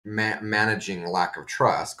managing lack of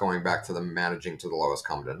trust, going back to the managing to the lowest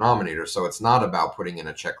common denominator. So it's not about putting in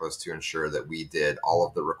a checklist to ensure that we did all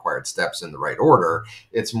of the required steps in the right order.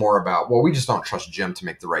 It's more about, well, we just don't trust Jim to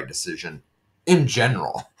make the right decision in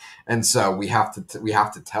general. And so we have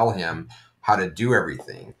to tell him how to do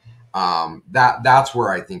everything. That's where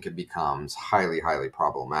I think it becomes highly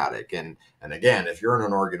problematic. And again, if you're in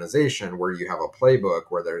an organization where you have a playbook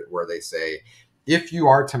where they say, if you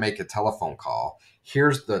are to make a telephone call,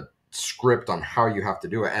 here's the script on how you have to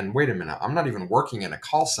do it. And wait a minute, I'm not even working in a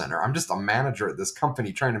call center. I'm just a manager at this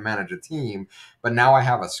company trying to manage a team. But now I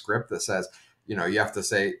have a script that says, you know, you have to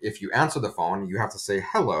say, if you answer the phone, you have to say,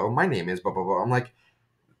 hello, my name is blah, blah, blah. I'm like,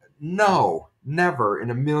 no, never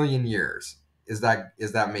in a million years is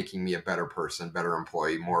that making me a better person, better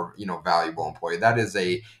employee, more, you know, valuable employee. That is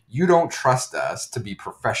you don't trust us to be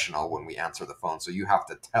professional when we answer the phone, so you have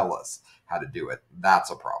to tell us how to do it. That's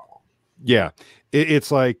a problem. Yeah.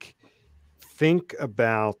 It's like, think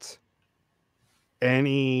about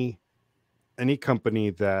any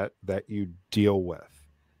company that you deal with,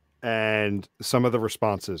 and some of the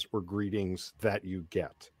responses or greetings that you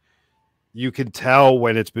get. You can tell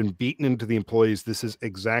when it's been beaten into the employees, this is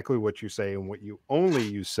exactly what you say and what you only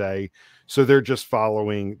you say. So they're just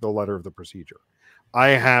following the letter of the procedure. I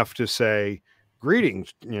have to say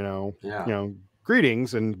greetings, Yeah.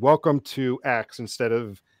 greetings and welcome to X, instead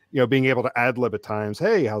of, being able to ad lib at times.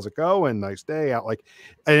 Hey, how's it going? Nice day out.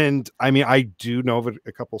 And I mean, I do know of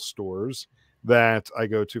a couple stores that I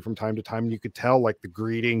go to from time to time, and you could tell like the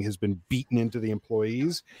greeting has been beaten into the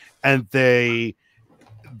employees, and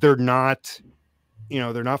they're not,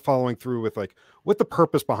 they're not following through with like what the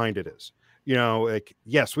purpose behind it is. Like,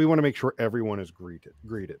 yes, we want to make sure everyone is greeted.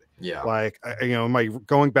 Yeah. Like, my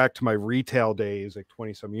going back to my retail days, like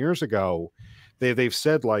 20 some years ago, they've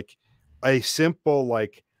said like a simple,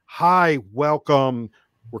 like, hi, welcome,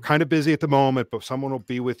 we're kind of busy at the moment, but someone will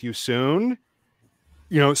be with you soon,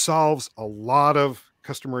 solves a lot of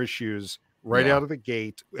customer issues right Yeah. out of the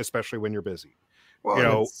gate, especially when you're busy. Well, you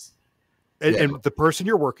and know it's and, yeah. and the person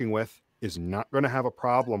you're working with is not going to have a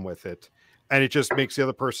problem with it, and it just makes the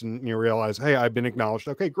other person, realize, hey, I've been acknowledged.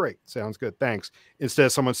 Okay, great, sounds good, thanks. Instead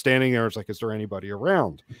of someone standing there, it's like, is there anybody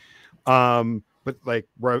around? But like,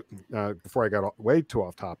 right, before I got way too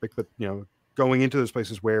off topic, but going into those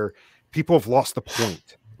places where people have lost the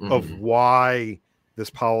point of Mhm. why this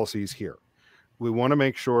policy is here. We want to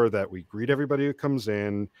make sure that we greet everybody who comes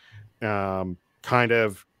in, kind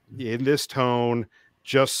of in this tone,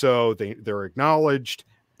 just so they're acknowledged,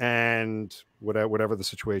 and whatever the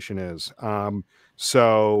situation is.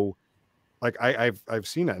 So like I've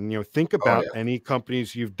seen it, and think Oh about yeah. any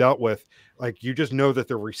companies you've dealt with. Like, you just know that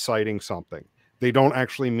they're reciting something. They don't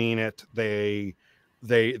actually mean it. They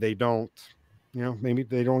don't, maybe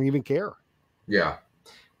they don't even care. Yeah.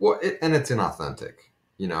 Well, and it's inauthentic,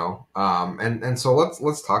 and so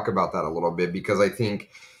let's talk about that a little bit, because I think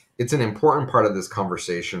it's an important part of this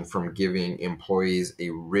conversation, from giving employees a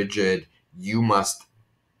rigid, you must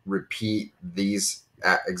repeat these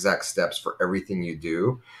exact steps for everything you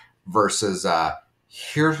do, versus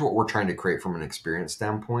here's what we're trying to create from an experience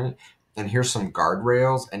standpoint, and here's some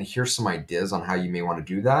guardrails, and here's some ideas on how you may want to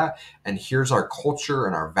do that, and here's our culture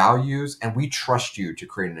and our values, and we trust you to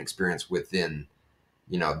create an experience within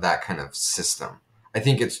that kind of system. I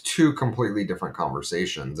think it's two completely different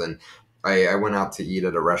conversations. And I went out to eat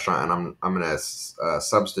at a restaurant, and I'm gonna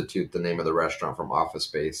substitute the name of the restaurant from Office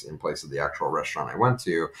Space in place of the actual restaurant I went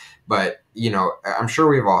to. But I'm sure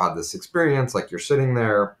we've all had this experience. Like, you're sitting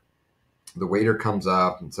there, the waiter comes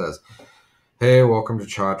up and says, "Hey, welcome to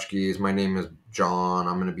𝐡𝐞𝐫𝐞. My name is John.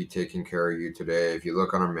 I'm going to be taking care of you today. If you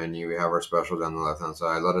look on our menu, we have our specials on the left hand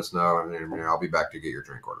side. Let us know, and I'll be back to get your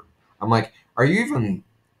drink order." I'm like, are you even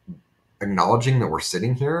acknowledging that we're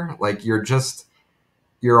sitting here? Like,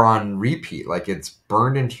 you're on repeat. Like, it's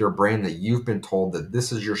burned into your brain that you've been told that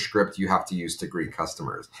this is your script you have to use to greet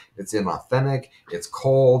customers. It's inauthentic, it's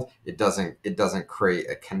cold, it doesn't create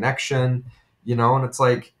a connection, and it's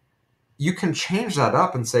like, you can change that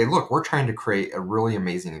up and say, look, we're trying to create a really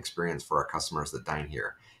amazing experience for our customers that dine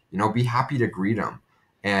here. Be happy to greet them.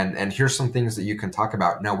 And here's some things that you can talk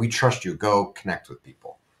about. Now, we trust you. Go connect with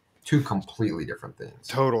people. Two completely different things.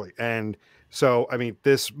 Totally. And so, I mean,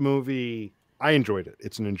 this movie, I enjoyed it.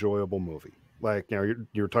 It's an enjoyable movie. Like,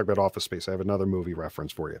 you're talking about Office Space. I have another movie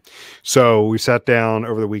reference for you. So we sat down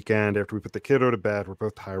over the weekend after we put the kiddo to bed. We're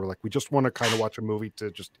both tired. We're like, we just want to kind of watch a movie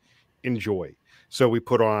to just enjoy. So we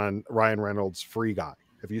put on Ryan Reynolds' Free Guy.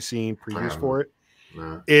 Have you seen previews for it?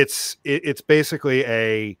 No. It's basically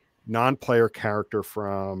a non-player character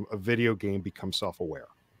from a video game becomes self-aware.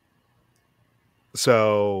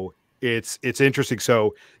 So it's interesting.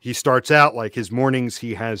 So he starts out like his mornings,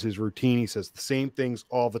 he has his routine, he says the same things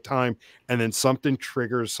all the time, and then something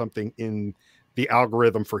triggers something in the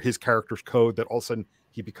algorithm for his character's code that all of a sudden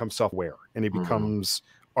he becomes self-aware and he Mhm. becomes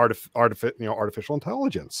artificial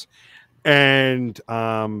intelligence. And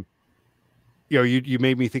you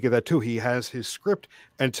made me think of that too. He has his script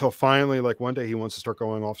until finally, like one day, he wants to start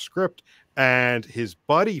going off script, and his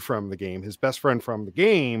buddy from the game, his best friend from the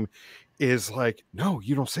game, is like, "No,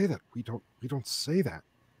 you don't say that. We don't say that.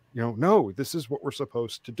 No, this is what we're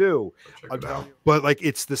supposed to do." Go check it out. But like,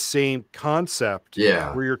 it's the same concept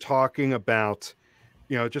Yeah. where you're talking about,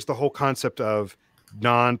 just the whole concept of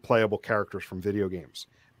non-playable characters from video games.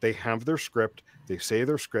 They have their script, they say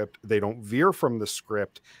their script, they don't veer from the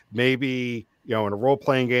script. Maybe, in a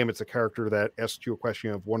role-playing game, it's a character that asks you a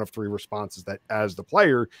question of one of three responses that as the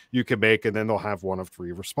player you can make, and then they'll have one of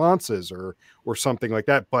three responses or something like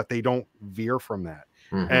that, but they don't veer from that.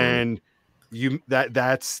 Hmm. And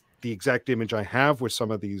that's the exact image I have with some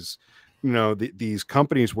of these, these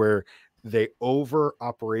companies where they over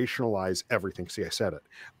operationalize everything. See, I said it,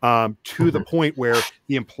 to the point where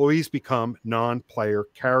the employees become non-player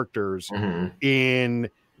characters Hmm.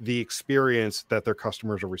 in the experience that their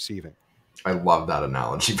customers are receiving. I love that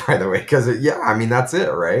analogy, by the way, because yeah, I mean that's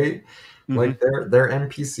it, right? Mm-hmm. Like they're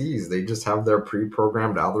NPCs. They just have their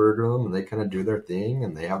pre-programmed algorithm, and they kind of do their thing,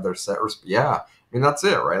 and they have their set. Yeah, I mean that's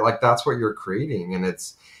it, right? Like that's what you're creating, and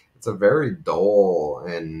it's a very dull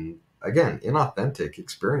and again inauthentic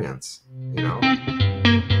experience, you know.